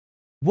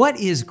What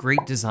is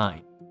great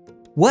design?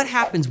 What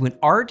happens when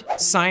art,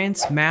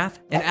 science, math,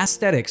 and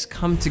aesthetics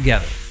come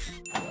together?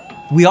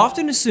 We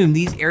often assume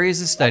these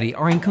areas of study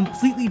are in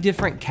completely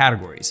different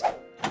categories.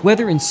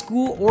 Whether in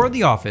school or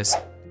the office,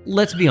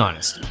 let's be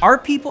honest,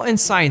 art people and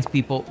science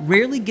people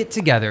rarely get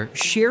together,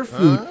 share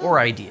food or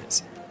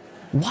ideas.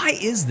 Why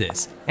is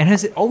this? And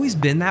has it always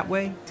been that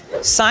way?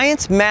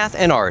 Science, math,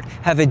 and art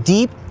have a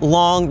deep,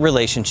 long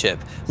relationship,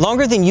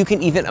 longer than you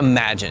can even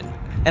imagine.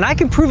 And I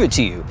can prove it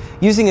to you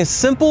using a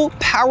simple,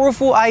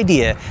 powerful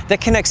idea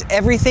that connects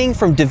everything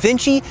from Da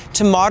Vinci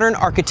to modern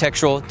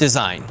architectural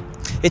design.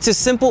 It's a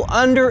simple,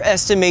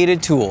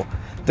 underestimated tool,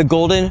 the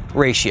Golden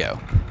Ratio.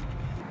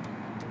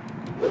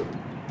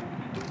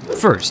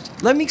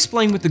 First, let me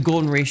explain what the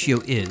Golden Ratio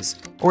is,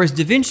 or as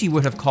Da Vinci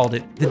would have called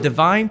it, the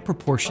divine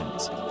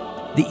proportions.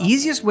 The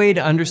easiest way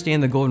to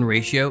understand the Golden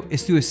Ratio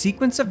is through a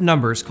sequence of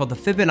numbers called the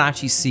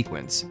Fibonacci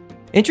Sequence,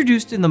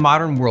 introduced in the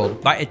modern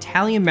world by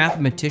Italian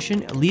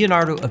mathematician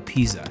Leonardo of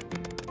Pisa.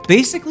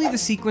 Basically, the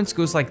sequence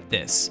goes like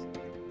this.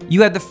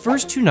 You add the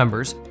first two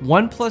numbers,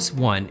 1 plus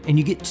 1, and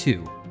you get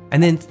 2.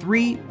 And then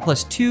 3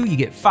 plus 2, you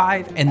get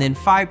 5, and then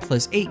 5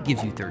 plus 8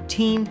 gives you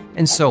 13,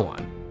 and so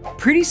on.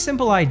 Pretty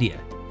simple idea.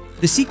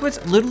 The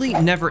sequence literally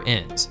never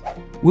ends.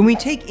 When we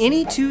take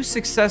any two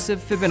successive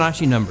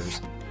Fibonacci numbers,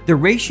 the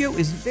ratio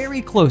is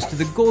very close to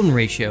the Golden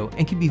Ratio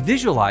and can be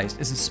visualized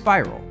as a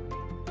spiral.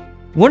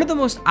 One of the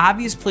most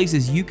obvious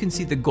places you can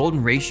see the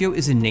Golden Ratio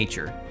is in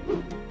nature.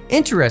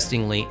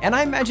 Interestingly, and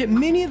I imagine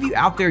many of you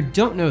out there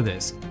don't know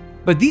this,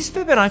 but these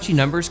Fibonacci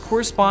numbers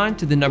correspond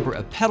to the number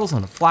of petals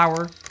on a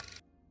flower,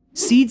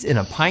 seeds in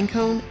a pine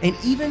cone, and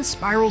even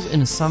spirals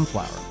in a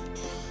sunflower.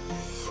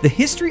 The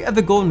history of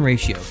the Golden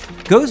Ratio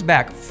goes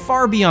back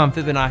far beyond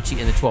Fibonacci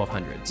in the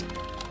 1200s.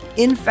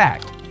 In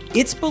fact,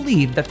 it's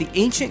believed that the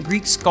ancient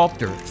Greek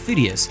sculptor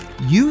Phidias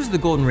used the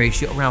Golden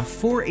Ratio around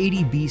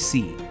 480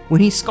 BC when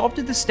he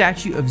sculpted the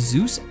statue of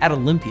Zeus at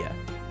Olympia.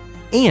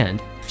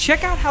 And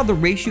check out how the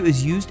ratio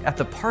is used at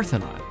the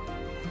Parthenon.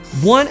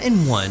 1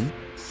 and 1,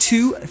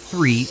 2,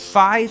 3,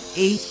 5,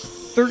 8,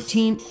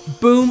 13,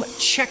 boom,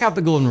 check out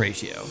the Golden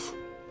Ratio.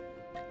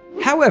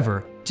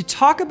 However, to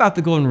talk about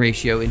the Golden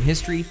Ratio in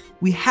history,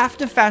 we have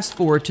to fast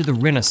forward to the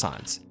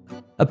Renaissance,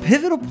 a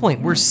pivotal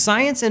point where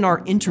science and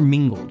art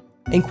intermingled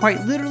and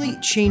quite literally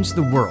changed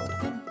the world.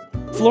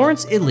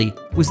 Florence, Italy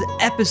was the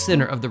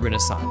epicenter of the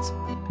Renaissance,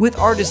 with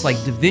artists like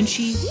Da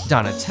Vinci,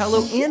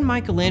 Donatello, and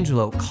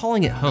Michelangelo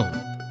calling it home.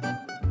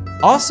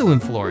 Also in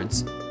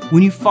Florence,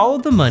 when you follow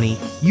the money,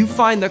 you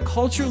find the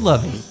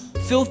culture-loving,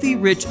 filthy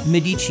rich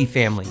Medici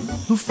family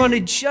who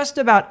funded just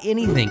about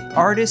anything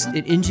artists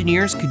and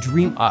engineers could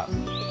dream up.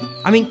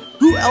 I mean,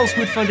 who else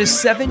would fund a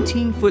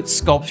 17-foot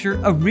sculpture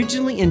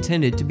originally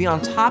intended to be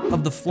on top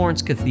of the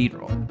Florence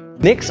Cathedral?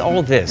 Mix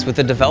all this with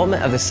the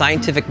development of the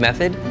scientific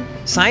method.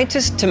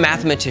 Scientists to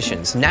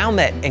mathematicians now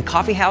met in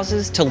coffee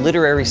houses to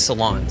literary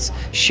salons,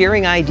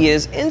 sharing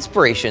ideas,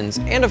 inspirations,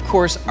 and of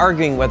course,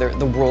 arguing whether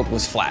the world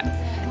was flat,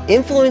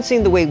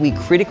 influencing the way we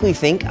critically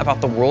think about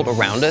the world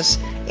around us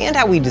and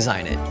how we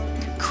design it.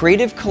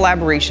 Creative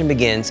collaboration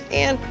begins,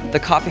 and the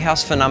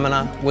coffeehouse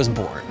phenomena was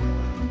born.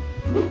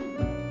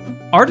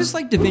 Artists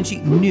like Da Vinci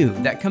knew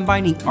that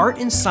combining art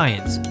and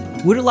science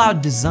would allow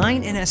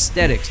design and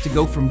aesthetics to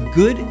go from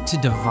good to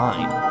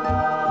divine.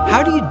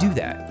 How do you do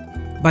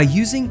that? By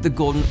using the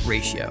Golden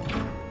Ratio.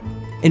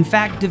 In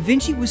fact, Da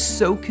Vinci was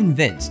so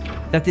convinced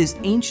that this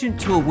ancient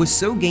tool was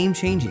so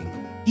game-changing,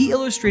 he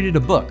illustrated a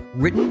book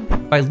written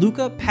by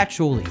Luca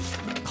Pacioli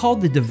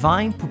called The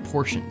Divine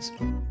Proportions,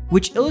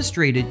 which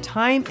illustrated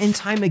time and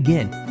time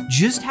again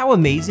just how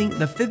amazing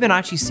the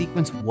Fibonacci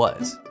sequence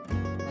was.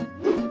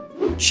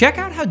 Check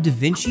out how Da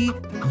Vinci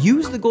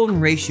used the Golden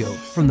Ratio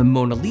from the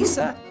Mona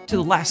Lisa to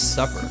the Last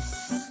Supper.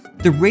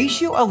 The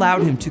ratio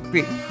allowed him to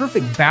create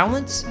perfect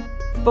balance,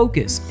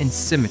 focus, and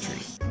symmetry.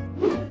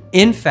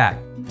 In fact,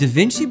 Da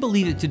Vinci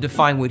believed it to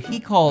define what he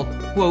called,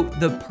 quote,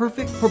 the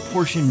perfect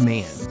proportion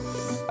man,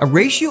 a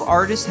ratio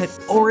artists had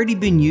already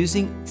been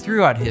using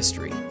throughout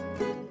history.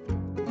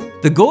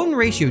 The Golden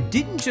Ratio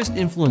didn't just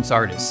influence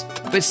artists,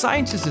 but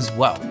scientists as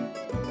well.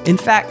 In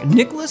fact,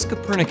 Nicholas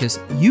Copernicus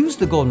used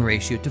the Golden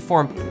Ratio to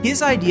form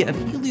his idea of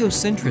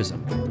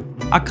heliocentrism,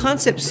 a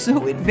concept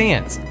so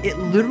advanced it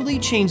literally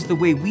changed the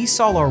way we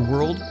saw our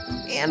world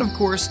and, of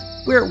course,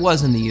 where it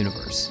was in the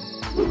universe.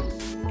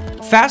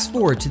 Fast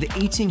forward to the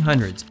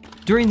 1800s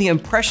during the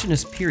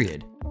Impressionist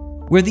period,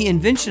 where the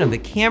invention of the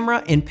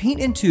camera and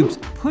paint and tubes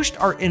pushed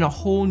art in a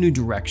whole new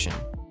direction.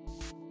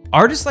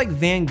 Artists like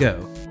Van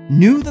Gogh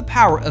knew the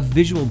power of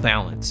visual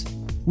balance,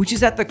 which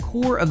is at the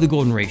core of the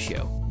Golden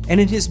Ratio, and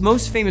in his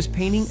most famous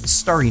painting,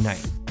 Starry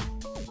Night.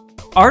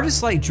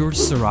 Artists like George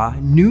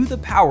Seurat knew the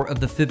power of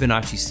the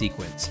Fibonacci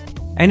sequence,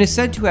 and is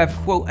said to have,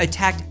 quote,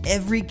 attacked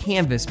every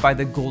canvas by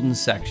the golden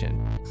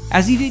section,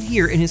 as he did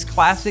here in his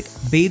classic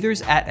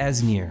Bathers at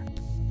Asnières.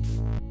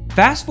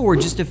 Fast forward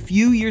just a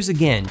few years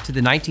again to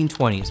the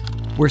 1920s,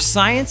 where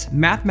science,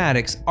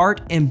 mathematics,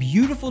 art, and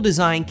beautiful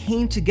design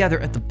came together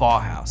at the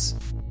Bauhaus.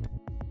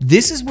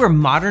 This is where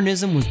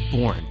modernism was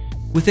born,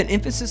 with an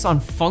emphasis on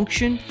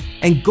function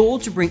and goal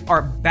to bring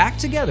art back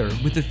together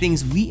with the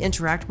things we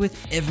interact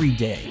with every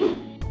day.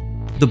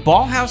 The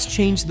Bauhaus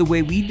changed the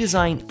way we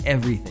design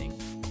everything,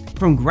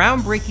 from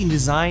groundbreaking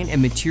design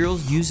and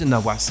materials used in the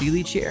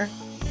Wassily chair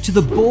to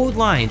the bold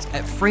lines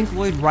at Frank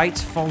Lloyd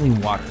Wright's Falling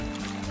Water.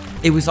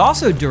 It was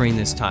also during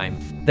this time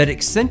that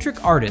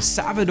eccentric artist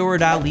Salvador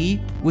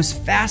Dali was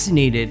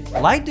fascinated,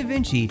 like Da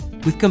Vinci,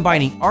 with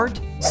combining art,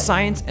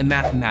 science, and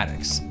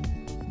mathematics.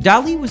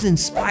 Dali was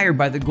inspired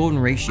by the Golden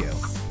Ratio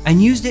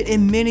and used it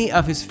in many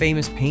of his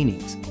famous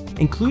paintings,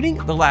 including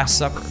The Last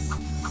Supper.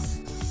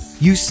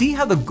 You see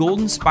how the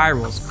golden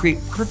spirals create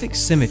perfect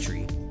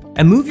symmetry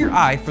and move your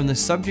eye from the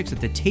subjects at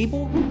the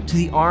table to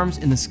the arms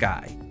in the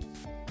sky.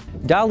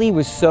 Dali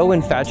was so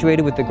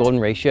infatuated with the Golden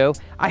Ratio,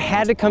 I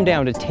had to come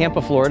down to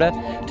Tampa, Florida,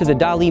 to the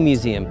Dali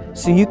Museum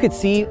so you could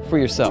see for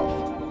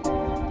yourself.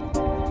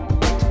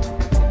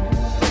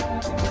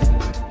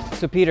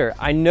 So Peter,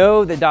 I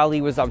know that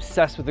Dali was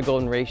obsessed with the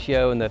Golden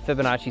Ratio and the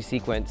Fibonacci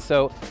Sequence,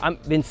 so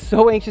I've been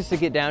so anxious to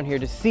get down here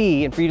to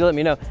see and for you to let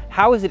me know,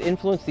 how has it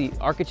influenced the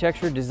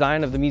architecture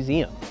design of the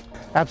museum?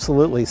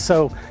 Absolutely.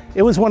 So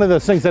it was one of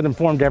those things that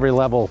informed every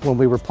level when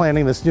we were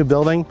planning this new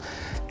building,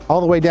 all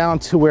the way down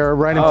to where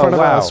right in front of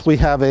us we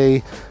have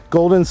a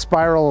golden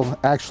spiral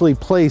actually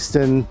placed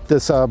in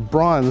this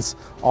bronze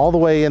all the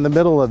way in the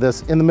middle of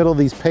this, in the middle of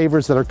these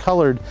pavers that are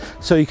colored,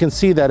 so you can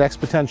see that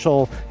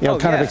exponential,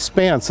 kind of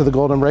expanse of the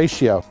Golden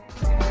Ratio.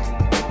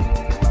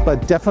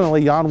 But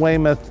definitely Jan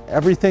Weymouth,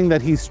 everything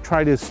that he's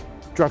tried to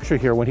structure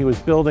here when he was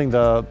building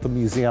the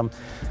museum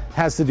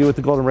has to do with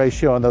the Golden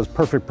Ratio and those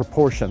perfect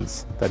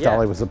proportions that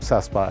Dali was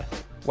obsessed by.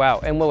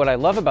 Wow, and what I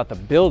love about the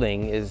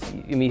building is, I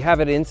mean, you have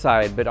it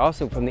inside, but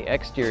also from the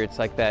exterior, it's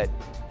like that,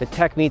 the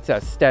tech meets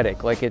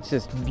aesthetic. Like, it's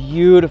just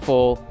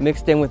beautiful,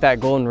 mixed in with that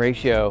Golden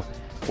Ratio.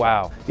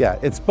 Wow. Yeah,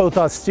 it's both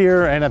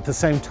austere and at the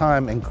same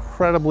time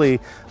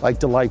incredibly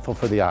delightful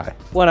for the eye.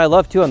 Well, and I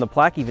love too on the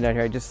plaque even out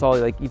here, I just saw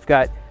you've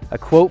got a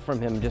quote from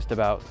him just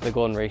about the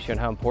Golden Ratio and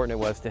how important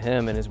it was to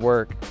him and his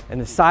work.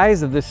 And the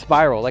size of this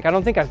spiral, I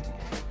don't think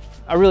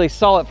I really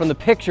saw it from the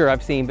picture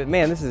I've seen, but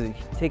man,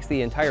 takes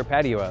the entire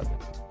patio up.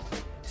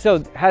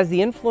 So has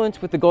the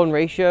influence with the Golden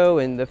Ratio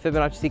and the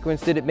Fibonacci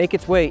Sequence, did it make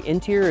its way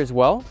into here as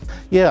well?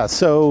 Yeah,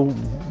 so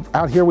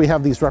out here we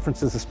have these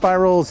references to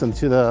spirals and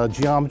to the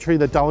geometry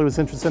that Dali was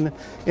interested in.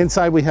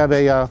 Inside we have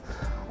a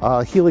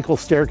helical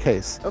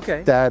staircase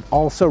that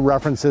also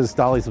references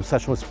Dali's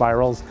obsession with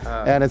spirals,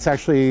 and it's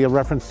actually a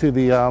reference to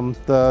the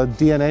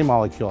DNA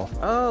molecule,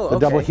 the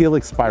double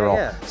helix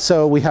spiral.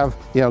 So we have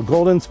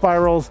golden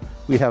spirals,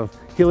 we have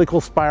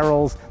helical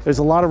spirals. There's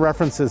a lot of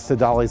references to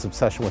Dali's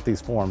obsession with these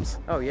forms.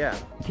 Oh yeah.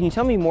 Can you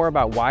tell me more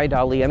about why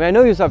Dali, I mean, I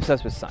know he was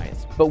obsessed with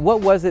science, but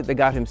what was it that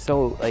got him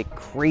so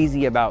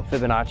crazy about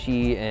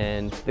Fibonacci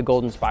and the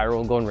golden spiral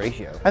and golden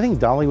ratio? I think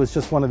Dali was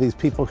just one of these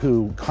people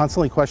who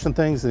constantly questioned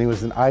things, and he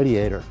was an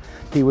ideator.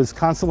 He was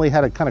constantly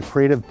had a kind of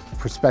creative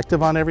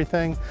perspective on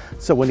everything.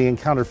 So when he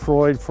encountered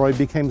Freud, Freud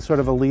became sort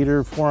of a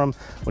leader for him.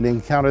 When he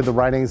encountered the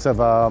writings of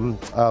some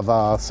of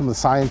the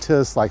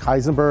scientists like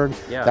Heisenberg,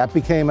 that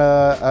became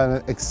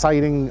an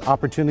exciting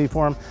opportunity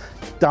for him.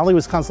 Dali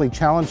was constantly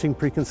challenging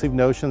preconceived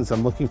notions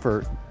and looking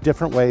for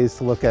different ways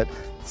to look at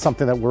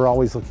something that we're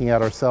always looking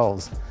at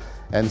ourselves.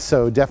 And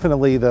so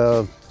definitely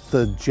the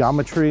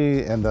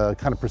geometry and the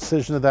kind of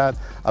precision of that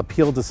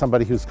appealed to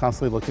somebody who's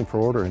constantly looking for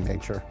order in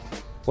nature.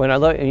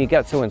 And you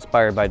got so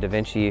inspired by Da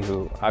Vinci,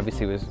 who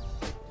obviously was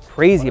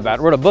crazy about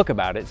it, wrote a book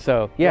about it,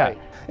 so yeah. Right.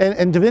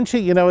 And Da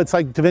Vinci, it's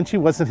like Da Vinci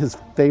wasn't his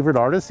favorite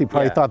artist. He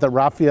probably thought that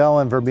Raphael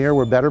and Vermeer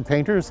were better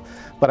painters,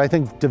 but I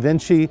think Da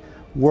Vinci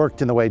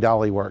worked in the way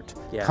Dali worked.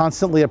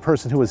 Constantly a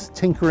person who was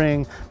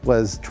tinkering,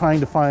 was trying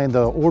to find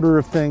the order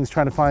of things,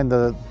 trying to find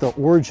the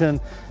origin.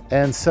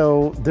 And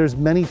so there's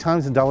many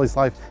times in Dali's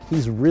life,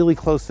 he's really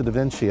close to Da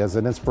Vinci as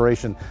an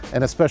inspiration,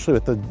 and especially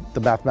with the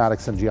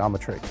mathematics and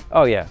geometry.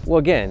 Oh yeah, well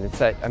again, it's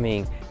that,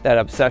 that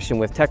obsession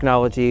with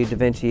technology, Da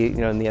Vinci,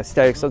 and the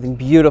aesthetics, something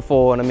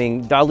beautiful.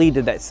 And Dali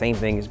did that same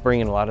thing, is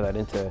bringing a lot of that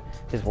into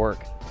his work.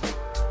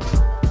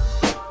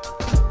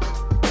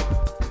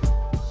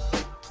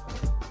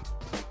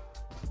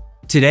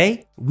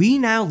 Today, we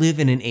now live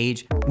in an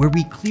age where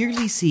we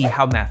clearly see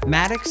how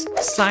mathematics,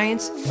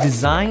 science,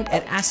 design,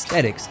 and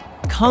aesthetics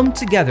come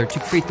together to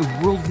create the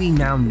world we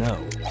now know.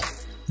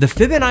 The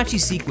Fibonacci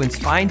sequence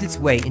finds its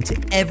way into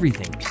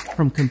everything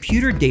from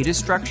computer data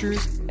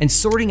structures and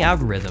sorting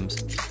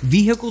algorithms,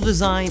 vehicle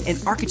design,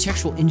 and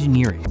architectural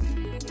engineering.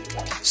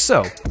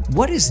 So,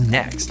 what is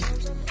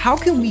next? How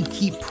can we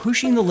keep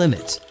pushing the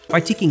limits by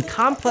taking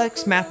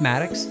complex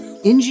mathematics,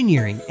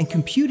 engineering, and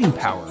computing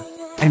power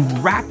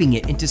and wrapping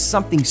it into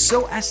something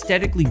so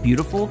aesthetically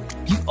beautiful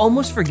you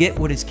almost forget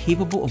what it's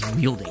capable of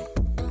wielding?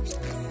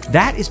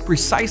 That is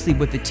precisely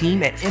what the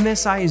team at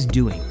MSI is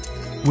doing,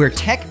 where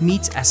tech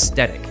meets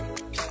aesthetic.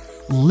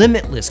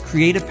 Limitless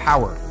creative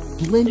power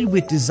blended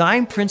with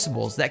design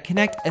principles that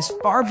connect as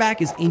far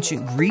back as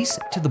ancient Greece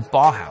to the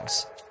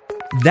Bauhaus.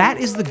 That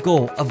is the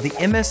goal of the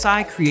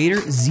MSI Creator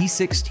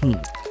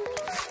Z16.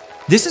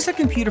 This is a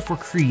computer for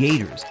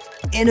creators,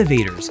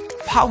 innovators,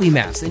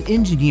 polymaths, and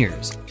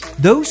engineers,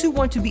 those who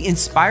want to be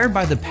inspired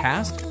by the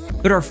past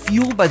but are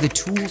fueled by the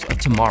tools of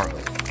tomorrow.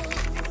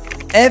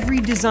 Every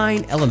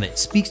design element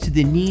speaks to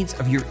the needs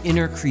of your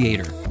inner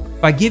creator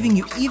by giving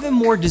you even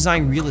more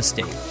design real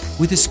estate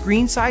with a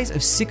screen size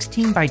of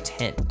 16 by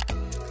 10.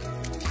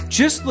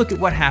 Just look at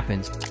what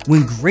happens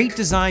when great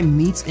design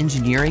meets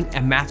engineering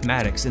and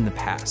mathematics in the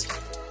past.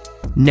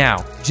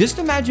 Now, just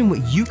imagine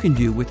what you can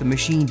do with a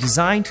machine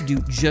designed to do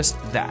just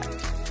that,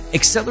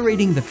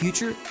 accelerating the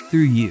future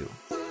through you.